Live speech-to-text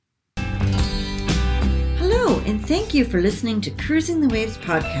and thank you for listening to Cruising the Waves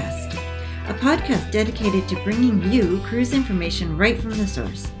podcast, a podcast dedicated to bringing you cruise information right from the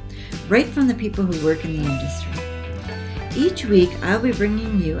source, right from the people who work in the industry. Each week, I'll be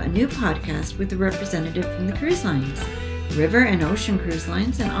bringing you a new podcast with a representative from the cruise lines, river and ocean cruise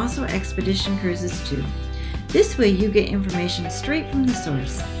lines, and also expedition cruises too. This way you get information straight from the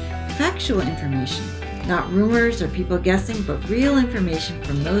source, factual information, not rumors or people guessing, but real information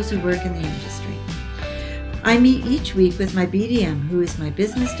from those who work in the industry. I meet each week with my BDM, who is my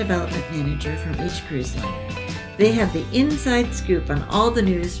business development manager from each cruise line. They have the inside scoop on all the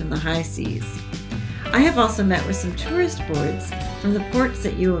news from the high seas. I have also met with some tourist boards from the ports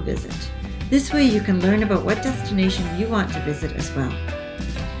that you will visit. This way you can learn about what destination you want to visit as well.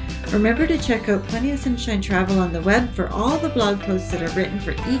 Remember to check out Plenty of Sunshine Travel on the web for all the blog posts that are written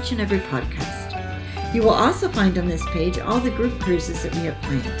for each and every podcast. You will also find on this page all the group cruises that we have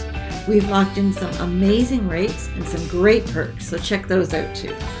planned. We've locked in some amazing rates and some great perks, so check those out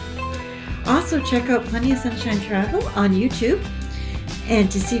too. Also check out Plenty of Sunshine Travel on YouTube and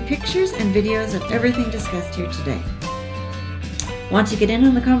to see pictures and videos of everything discussed here today. Want to get in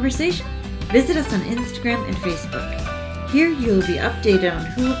on the conversation? Visit us on Instagram and Facebook. Here you will be updated on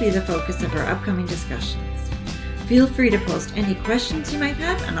who will be the focus of our upcoming discussions. Feel free to post any questions you might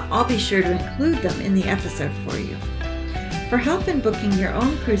have, and I'll be sure to include them in the episode for you. For help in booking your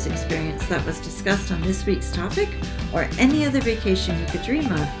own cruise experience that was discussed on this week's topic, or any other vacation you could dream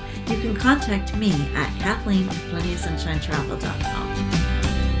of, you can contact me at Kathleen@plentyofsunshinetravel.com.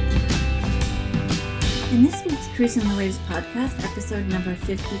 In this week's Cruising the Waves podcast, episode number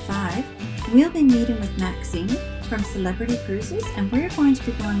 55, we'll be meeting with Maxine from Celebrity Cruises, and we're going to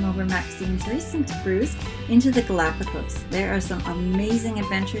be going over Maxine's recent cruise into the Galapagos. There are some amazing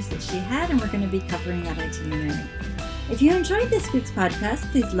adventures that she had, and we're going to be covering that itinerary. If you enjoyed this week's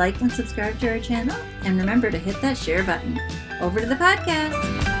podcast, please like and subscribe to our channel, and remember to hit that share button. Over to the podcast.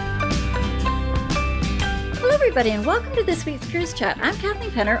 Hello everybody, and welcome to this week's Cruise Chat. I'm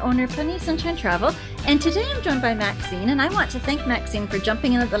Kathleen Penner, owner of Plenty of Sunshine Travel, and today I'm joined by Maxine, and I want to thank Maxine for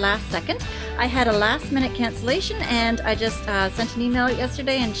jumping in at the last second. I had a last minute cancellation, and I just sent an email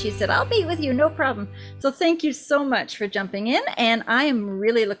yesterday, and she said, I'll be with you, no problem. So thank you so much for jumping in, and I am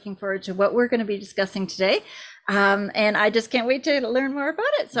really looking forward to what we're going to be discussing today. And I just can't wait to learn more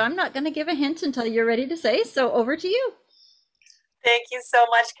about it. So I'm not going to give a hint until you're ready to say, so over to you. Thank you so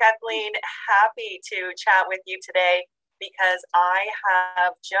much, Kathleen. Happy to chat with you today because I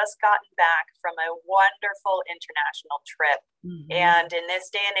have just gotten back from a wonderful international trip. Mm-hmm. And in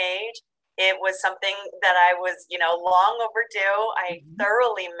this day and age, it was something that I was, long overdue. I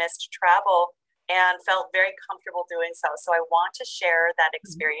thoroughly missed travel and felt very comfortable doing so. So I want to share that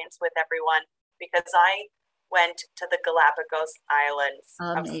experience with everyone because I went to the Galapagos Islands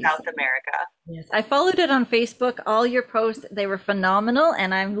of South America. Yes, I followed it on Facebook, all your posts, they were phenomenal,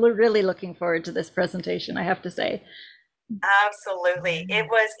 and I'm really looking forward to this presentation, I have to say. Absolutely. It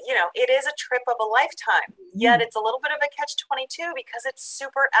was, it is a trip of a lifetime, yet it's a little bit of a catch-22 because it's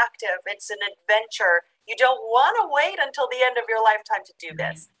super active. It's an adventure. You don't want to wait until the end of your lifetime to do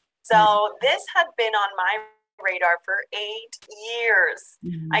this. So this had been on my radar for 8 years.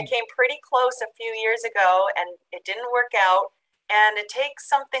 I came pretty close a few years ago and it didn't work out. And it takes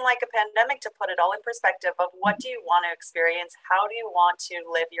something like a pandemic to put it all in perspective of what do you want to experience? How do you want to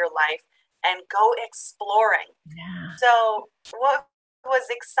live your life and go exploring? Yeah. So what was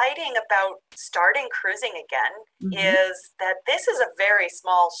exciting about starting cruising again is that this is a very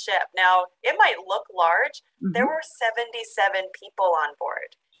small ship. Now, it might look large. There were 77 people on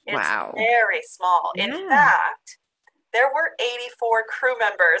board. It's very small. Yeah. In fact, there were 84 crew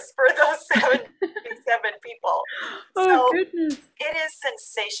members for those 77 people. So goodness. It is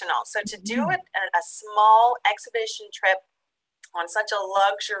sensational. So to do it a small exhibition trip on such a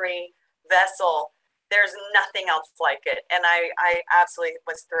luxury vessel, there's nothing else like it. And I absolutely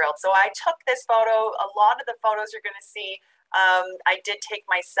was thrilled. So I took this photo. A lot of the photos you're going to see, I did take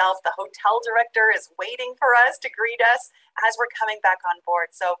myself. The hotel director is waiting for us to greet us as we're coming back on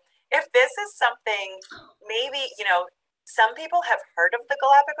board. So if this is something, maybe, some people have heard of the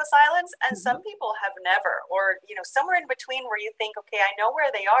Galapagos Islands and some people have never, or, somewhere in between where you think, okay, I know where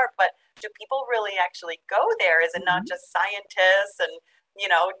they are, but do people really actually go there? Is it not just scientists and,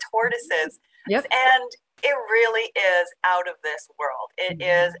 tortoises? Yep. And it really is out of this world. It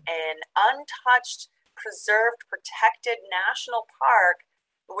is an untouched, preserved, protected national park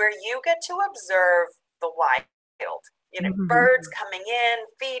where you get to observe the wild. Birds coming in,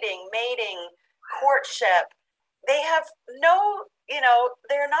 feeding, mating, courtship. They have no,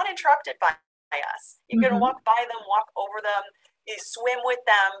 they're not interrupted by us. You can walk by them, walk over them, you swim with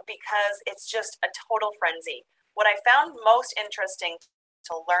them because it's just a total frenzy. what I found most interesting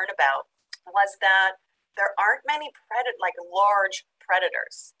to learn about was that there aren't many like large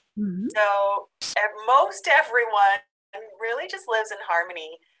predators. Mm-hmm. So most everyone really just lives in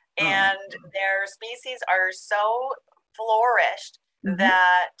harmony, Oh. and their species are so flourished Mm-hmm.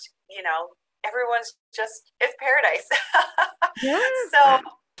 that, everyone's just, it's paradise. Yes. So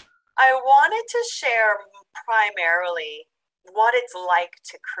I wanted to share primarily what it's like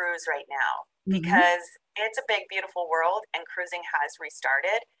to cruise right now, Mm-hmm. because it's a big, beautiful world and cruising has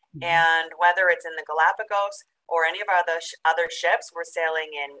restarted. Mm-hmm. And whether it's in the Galapagos or any of our other ships, we're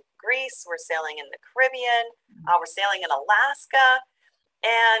sailing in Greece, we're sailing in the Caribbean, we're sailing in Alaska.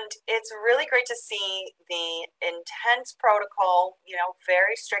 And it's really great to see the intense protocol,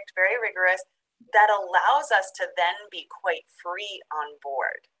 very strict, very rigorous, that allows us to then be quite free on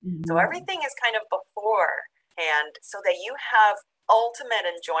board. So Mm-hmm. everything is kind of beforehand so that you have ultimate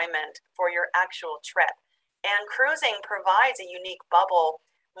enjoyment for your actual trip. And cruising provides a unique bubble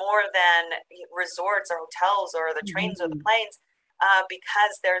more than resorts or hotels or the trains or the Mm-hmm. planes,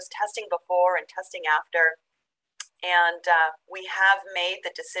 because there's testing before and testing after. And we have made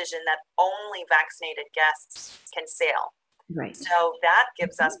the decision that only vaccinated guests can sail. Right. So that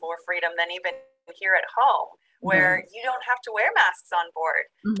gives us more freedom than even here at home, where Right. you don't have to wear masks on board.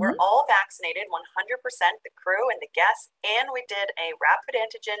 Mm-hmm. We're all vaccinated, 100%, the crew and the guests. And we did a rapid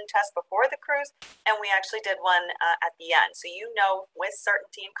antigen test before the cruise, and we actually did one at the end. So with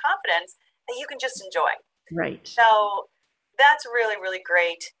certainty and confidence that you can just enjoy. Right. So that's really, really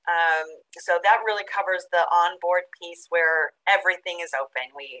great. So that really covers the onboard piece where everything is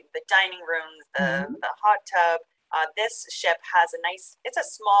open. The dining rooms, Mm-hmm. the hot tub. This ship has it's a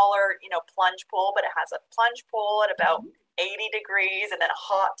smaller, plunge pool, but it has a plunge pool at about 80 degrees and then a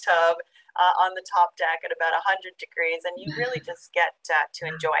hot tub on the top deck at about 100 degrees. And you really just get to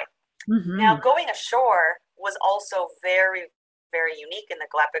enjoy. Now, Mm-hmm. going ashore was also very, very unique in the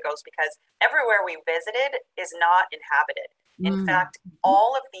Galapagos because everywhere we visited is not inhabited. In fact, Mm-hmm.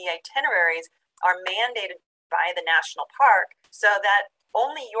 all of the itineraries are mandated by the national park so that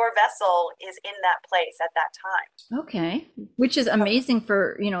only your vessel is in that place at that time. Okay. Which is amazing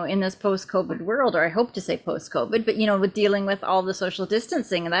for, in this post-COVID world, or I hope to say post-COVID, but, with dealing with all the social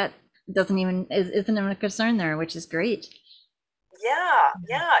distancing, that isn't even a concern there, which is great. Yeah.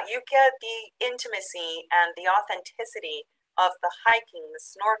 You get the intimacy and the authenticity of the hiking, the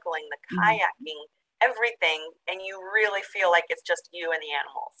snorkeling, the kayaking, everything, and you really feel like it's just you and the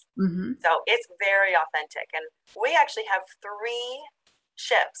animals. Mm-hmm. So it's very authentic. And we actually have 3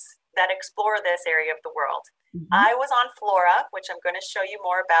 ships that explore this area of the world. Mm-hmm. I was on Flora, which I'm going to show you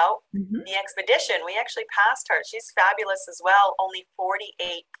more about. Mm-hmm. The expedition, we actually passed her. She's fabulous as well. Only 48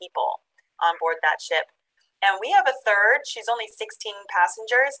 people on board that ship. And we have a third. She's only 16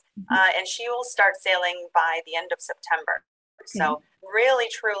 passengers, and she will start sailing by the end of September. Okay. So really,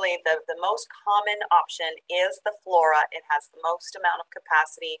 truly, the most common option is the Flora. It has the most amount of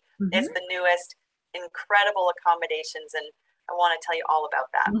capacity. Mm-hmm. It's the newest, incredible accommodations, and I want to tell you all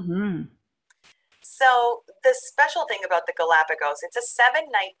about that. Mm-hmm. So the special thing about the Galapagos, it's a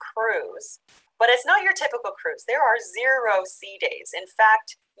 7-night cruise, but it's not your typical cruise. There are 0 sea days. In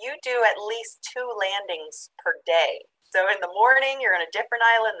fact, you do at least 2 landings per day. So in the morning, you're on a different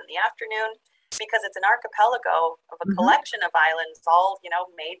island. In the afternoon, because it's an archipelago of a collection of islands, all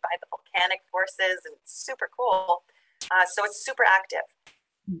made by the volcanic forces, and it's super cool. So it's super active.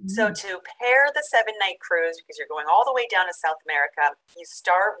 Mm-hmm. So to pair the 7-night cruise, because you're going all the way down to South America, you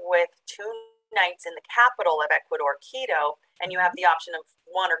start with 2 nights in the capital of Ecuador, Quito, and you have the option of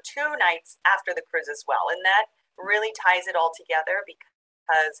 1 or 2 nights after the cruise as well. And that really ties it all together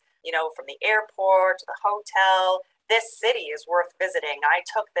because, from the airport to the hotel, this city is worth visiting. I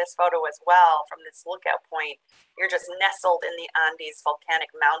took this photo as well from this lookout point. You're just nestled in the Andes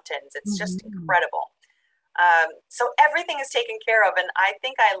volcanic mountains. It's just incredible. So everything is taken care of. And I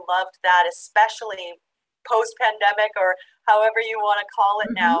think I loved that, especially post-pandemic or however you want to call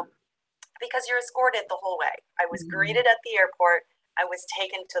it now, because you're escorted the whole way. I was greeted at the airport. I was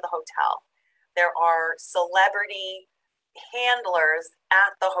taken to the hotel. There are celebrity handlers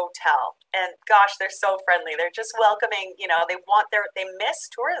at the hotel, and gosh, they're so friendly. They're just welcoming. They miss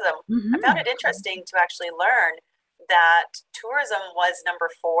tourism. I found it interesting to actually learn that tourism was number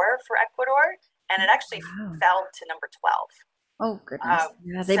 4 for Ecuador, and it actually fell to number 12. Oh goodness.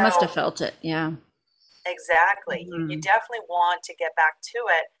 Yeah, they must have felt it. Yeah, exactly. You definitely want to get back to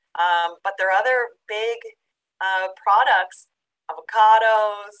it. But there are other big products: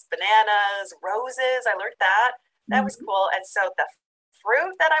 avocados, bananas, roses. I learned that. That was cool. And so the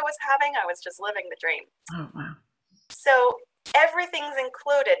fruit that I was having, I was just living the dream. Oh, wow. So Everything's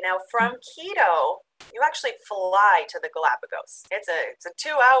included. Now, from Quito, you actually fly to the Galapagos. It's a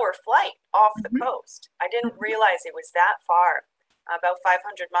 2-hour flight off the coast. I didn't realize it was that far, about 500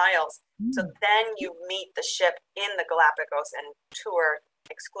 miles. So then you meet the ship in the Galapagos and tour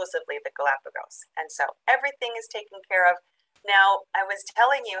exclusively the Galapagos. And so everything is taken care of. Now, I was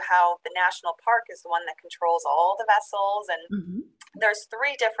telling you how the national park is the one that controls all the vessels, and there's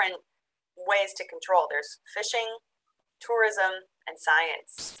 3 different ways to control. There's fishing, tourism, and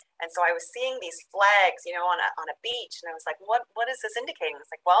science. And so I was seeing these flags, you know, on a beach, and I was like, what is this indicating? It's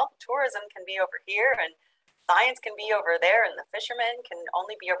like, well, tourism can be over here, and science can be over there, and the fishermen can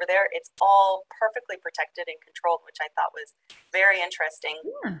only be over there. It's all perfectly protected and controlled, which I thought was very interesting.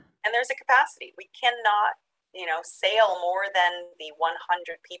 Yeah. And there's a capacity. We cannot, you know, sail more than the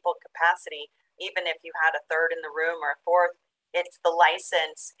 100 people capacity, even if you had a third in the room or a fourth. It's the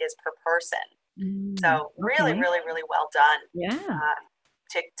license is per person. So really, really, really well done. Yeah.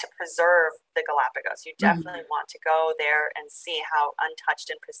 To preserve the Galapagos. You definitely want to go there and see how untouched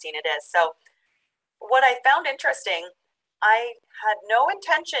and pristine it is. So what I found interesting, I had no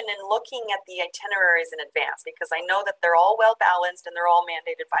intention in looking at the itineraries in advance because I know that they're all well balanced and they're all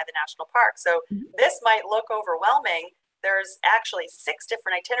mandated by the national park. So this might look overwhelming. There's actually 6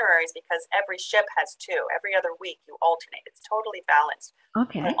 different itineraries because every ship has 2. Every other week you alternate. It's totally balanced.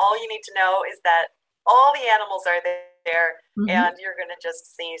 Okay. And all you need to know is that all the animals are there and you're going to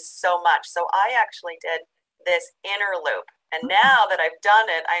just see so much. So I actually did this inner loop. And now that I've done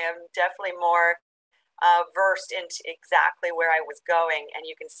it, I am definitely more versed into exactly where I was going. And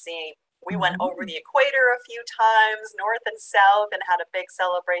you can see we went over the equator a few times, north and south, and had a big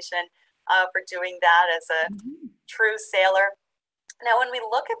celebration for doing that as a true sailor. Now, when we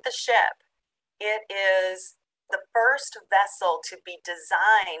look at the ship, it is the first vessel to be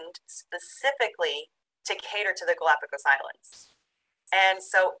designed specifically to cater to the Galapagos Islands. And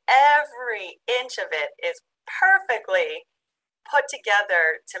so every inch of it is perfectly put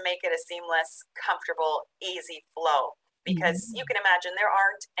together to make it a seamless, comfortable, easy flow. Because you can imagine there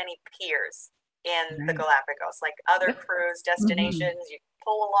aren't any piers in the Galapagos. Like other cruise destinations, you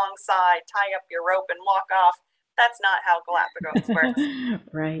pull alongside, tie up your rope and walk off. That's not how Galapagos works.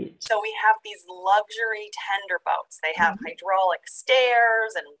 Right. So we have these luxury tender boats. They have hydraulic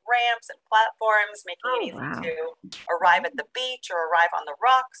stairs and ramps and platforms, making it easy to arrive at the beach or arrive on the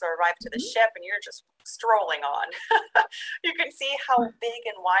rocks or arrive to the ship, and you're just strolling on. You can see how big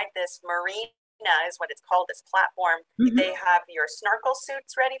and wide this marina is, what it's called, this platform. They have your snorkel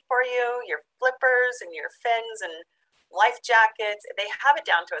suits ready for you, your flippers and your fins and life jackets. They have it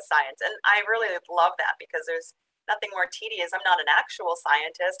down to a science. And I really love that because there's nothing more tedious. I'm not an actual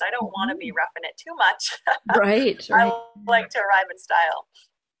scientist. I don't want to be roughing it too much. Right. I like to arrive in style.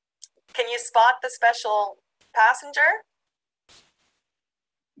 Can you spot the special passenger?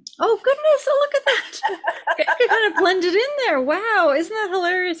 Oh, goodness. Oh, look at that. It kind of blended in there. Wow. Isn't that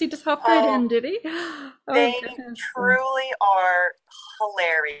hilarious? He just hopped right in, did he? They truly are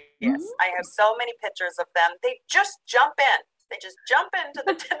hilarious. I have so many pictures of them. They just jump in. They just jump into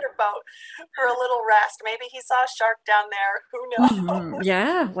the tender boat for a little rest. Maybe he saw a shark down there. Who knows?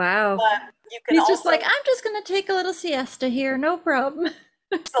 Yeah. Wow. But you can He's just like, I'm just going to take a little siesta here. No problem.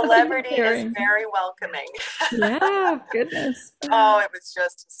 Celebrity is very welcoming. Yeah, goodness. Oh, it was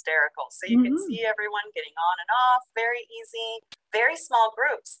just hysterical. So you can see everyone getting on and off, very easy, very small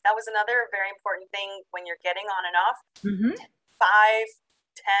groups. That was another very important thing when you're getting on and off. 5,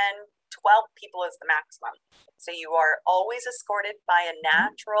 10, 12 people is the maximum. So you are always escorted by a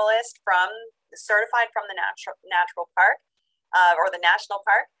naturalist certified from the natural park or the national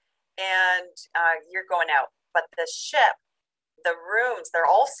park, and you're going out. But the ship, the rooms, they're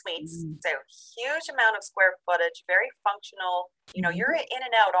all suites. So huge amount of square footage, very functional. You know, you're in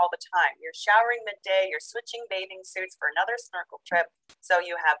and out all the time. You're showering midday, you're switching bathing suits for another snorkel trip. So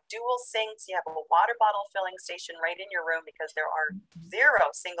you have dual sinks, you have a water bottle filling station right in your room because there are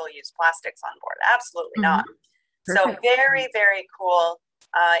 0 single-use plastics on board. Absolutely not. So very, very cool,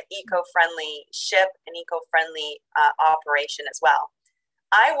 eco-friendly ship and eco-friendly operation as well.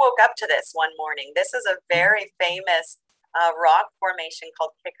 I woke up to this one morning. This is a very famous rock formation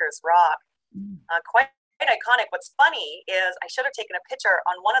called Kicker's Rock. Quite iconic. What's funny is I should have taken a picture.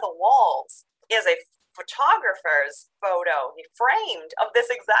 On one of the walls is a photographer's photo he framed of this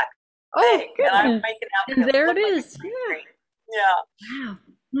exact thing. And I'm making out. And there it is. Yeah. Wow.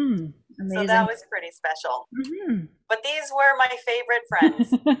 Amazing. So that was pretty special. But these were my favorite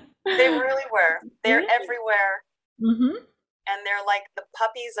friends. They really were. They're everywhere. And they're like the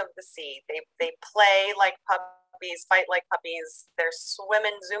puppies of the sea. They play like puppies, fight like puppies. They're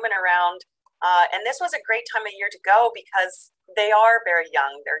swimming, zooming around. And this was a great time of year to go because they are very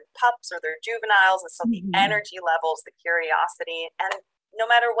young. They're pups or they're juveniles. And so the energy levels, the curiosity, and no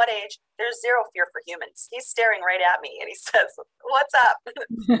matter what age, there's zero fear for humans. He's staring right at me and he says, "What's up?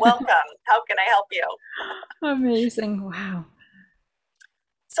 Welcome. How can I help you?" Amazing. Wow.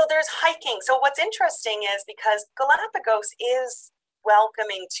 So there's hiking. So what's interesting is because Galapagos is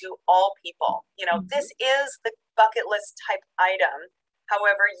welcoming to all people. This is the bucket list type item.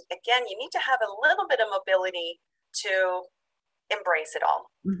 However, again, you need to have a little bit of mobility to embrace it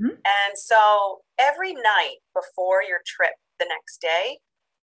all. And so every night before your trip the next day,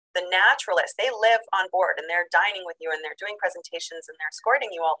 the naturalists, they live on board and they're dining with you and they're doing presentations and they're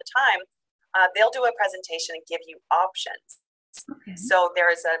escorting you all the time. They'll do a presentation and give you options. Okay. So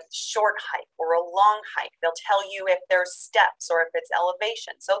there's a short hike or a long hike. They'll tell you if there's steps or if it's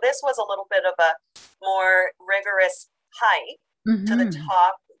elevation. So this was a little bit of a more rigorous hike to the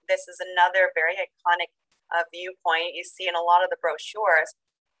top. This is another very iconic viewpoint you see in a lot of the brochures.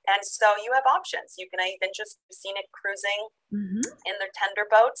 And so you have options. You can even just scenic cruising in their tender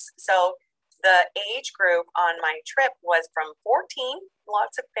boats. So the age group on my trip was from 14,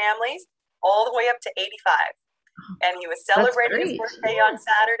 lots of families, all the way up to 85. And he was celebrating his birthday on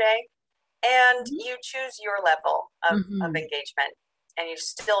Saturday. And you choose your level of engagement. And you're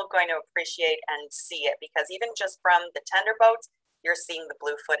still going to appreciate and see it because even just from the tender boats, you're seeing the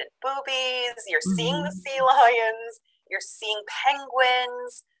blue-footed boobies, you're seeing the sea lions, you're seeing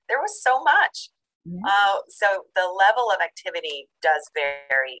penguins. There was so much. So the level of activity does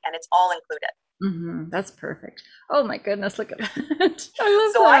vary and it's all included. That's perfect. Oh my goodness, look at that.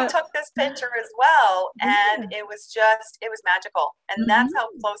 I took this picture as well and it was magical. And that's how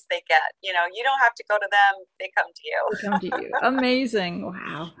close they get. You don't have to go to them, they come to you. They come to you. Amazing.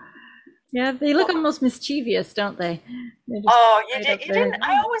 Wow. Yeah, they look almost mischievous, don't they? You didn't.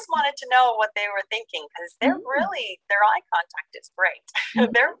 I always wanted to know what they were thinking because their eye contact is great.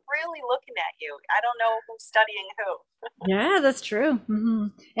 They're really looking at you. I don't know who's studying who. Yeah, that's true.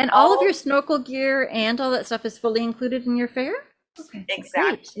 And all of your snorkel gear and all that stuff is fully included in your fare? Okay.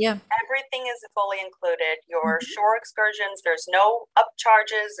 Exactly. Great. Yeah. Everything is fully included. Your shore excursions, there's no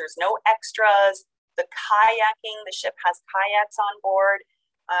upcharges, there's no extras. The kayaking, the ship has kayaks on board.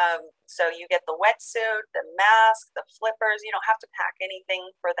 So you get the wetsuit, the mask, the flippers. You don't have to pack anything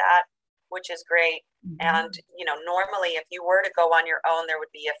for that, which is great. And, normally if you were to go on your own, there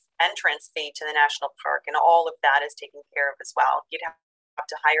would be an entrance fee to the national park and all of that is taken care of as well. You'd have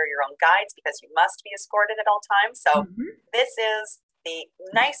to hire your own guides because you must be escorted at all times. So this is the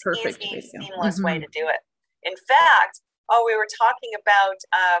nice, easy, seamless way to do it. In fact, we were talking about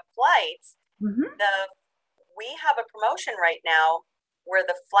flights. We have a promotion right now where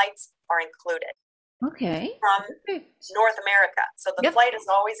the flights are included. Okay. From North America. So the flight is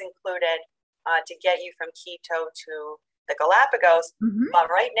always included to get you from Quito to the Galapagos. But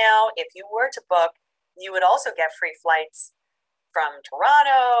right now, if you were to book, you would also get free flights from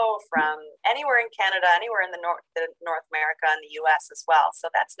Toronto, from anywhere in Canada, anywhere in the North America and the US as well. So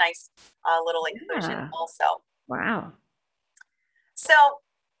that's nice little inclusion also. Wow. So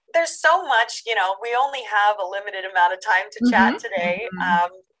there's so much, we only have a limited amount of time to chat today,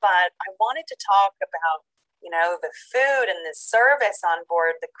 but I wanted to talk about, the food and the service on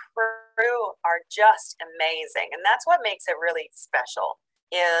board. The crew are just amazing. And that's what makes it really special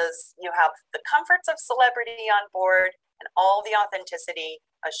is you have the comforts of celebrity on board and all the authenticity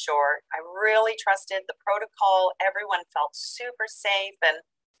ashore. I really trusted the protocol. Everyone felt super safe and,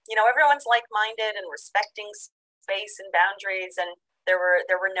 everyone's like-minded and respecting space and boundaries. And there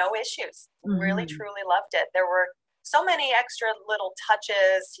were no issues. Really, truly loved it. There were so many extra little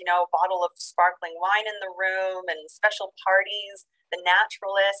touches, a bottle of sparkling wine in the room and special parties. The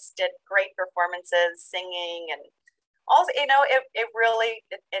naturalists did great performances, singing, and also, it really,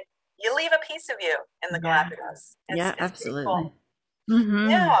 you leave a piece of you in the Galapagos. It's absolutely. Cool.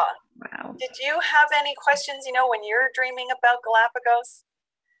 Yeah. Wow. Did you have any questions, when you're dreaming about Galapagos?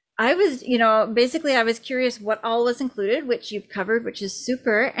 I was, basically I was curious what all was included, which you've covered, which is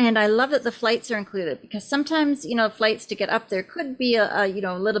super. And I love that the flights are included because sometimes, flights to get up there could be a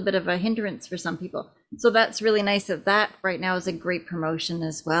little bit of a hindrance for some people. So that's really nice that right now is a great promotion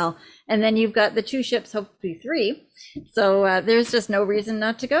as well. And then you've got the 2 ships, hopefully 3. So there's just no reason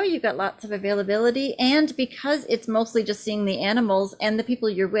not to go. You've got lots of availability. And because it's mostly just seeing the animals and the people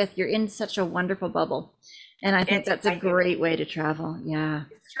you're with, you're in such a wonderful bubble. And I think that's a great way to travel. Yeah.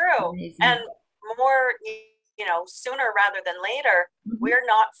 It's true. Amazing. And more, sooner rather than later, we're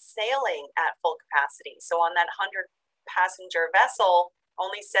not sailing at full capacity. So on that 100-passenger vessel,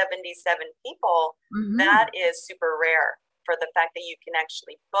 only 77 people, that is super rare. for the fact that you can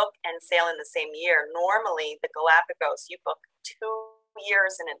actually book and sail in the same year. Normally, the Galapagos, you book 2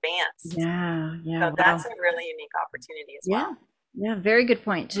 years in advance. Yeah. So Wow. that's a really unique opportunity as well. Yeah, very good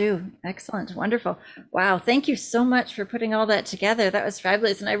point too. Excellent. Wonderful. Wow. Thank you so much for putting all that together. That was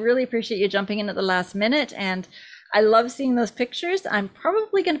fabulous. And I really appreciate you jumping in at the last minute. And I love seeing those pictures. I'm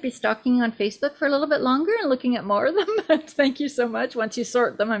probably going to be stalking you on Facebook for a little bit longer and looking at more of them. But thank you so much. Once you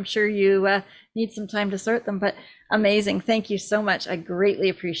sort them, I'm sure you need some time to sort them, but amazing. Thank you so much. I greatly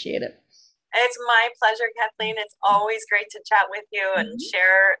appreciate it. It's my pleasure, Kathleen. It's always great to chat with you and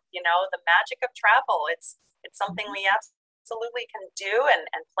share, the magic of travel. It's something we absolutely can do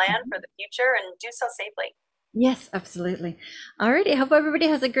and plan for the future and do so safely. Yes, absolutely. All righty. I hope everybody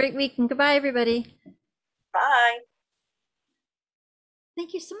has a great week, and goodbye, everybody. Bye.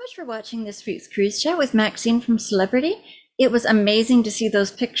 Thank you so much for watching this week's Cruise Chat with Maxine from Celebrity. It was amazing to see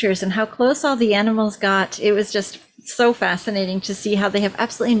those pictures and how close all the animals got. It was just so fascinating to see how they have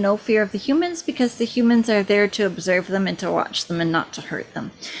absolutely no fear of the humans, because the humans are there to observe them and to watch them and not to hurt them.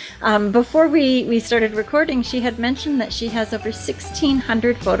 Before we started recording, she had mentioned that she has over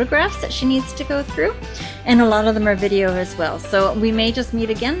 1,600 photographs that she needs to go through, and a lot of them are video as well. So we may just meet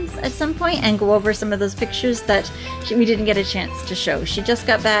again at some point and go over some of those pictures that we didn't get a chance to show. She just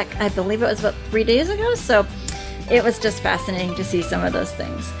got back, I believe it was about 3 days ago, so it was just fascinating to see some of those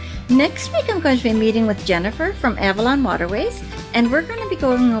things. Next week, I'm going to be meeting with Jennifer from Avalon Waterways, and we're going to be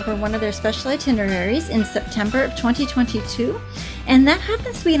going over one of their special itineraries in September of 2022, and that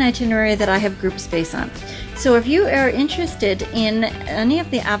happens to be an itinerary that I have group space on. So if you are interested in any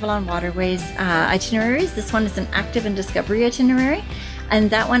of the Avalon Waterways itineraries, this one is an active and discovery itinerary, and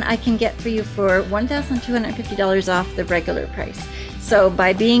that one I can get for you for $1,250 off the regular price. So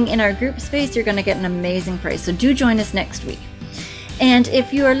by being in our group space, you're going to get an amazing price. So do join us next week. And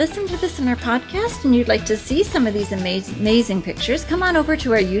if you are listening to this in our podcast and you'd like to see some of these amazing pictures, come on over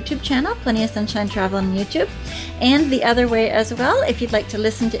to our YouTube channel, Plenty of Sunshine Travel on YouTube. And the other way as well, if you'd like to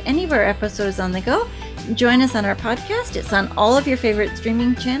listen to any of our episodes on the go, join us on our podcast. It's on all of your favorite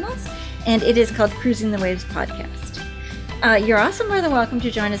streaming channels, and it is called Cruising the Waves Podcast. You're also more than welcome to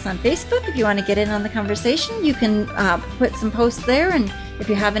join us on Facebook. If you want to get in on the conversation, you can put some posts there, and if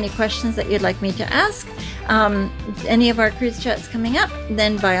you have any questions that you'd like me to ask, any of our cruise chats coming up,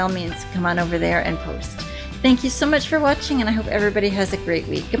 then by all means come on over there and post. Thank you so much for watching, and I hope everybody has a great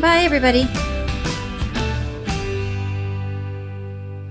week. Goodbye, everybody.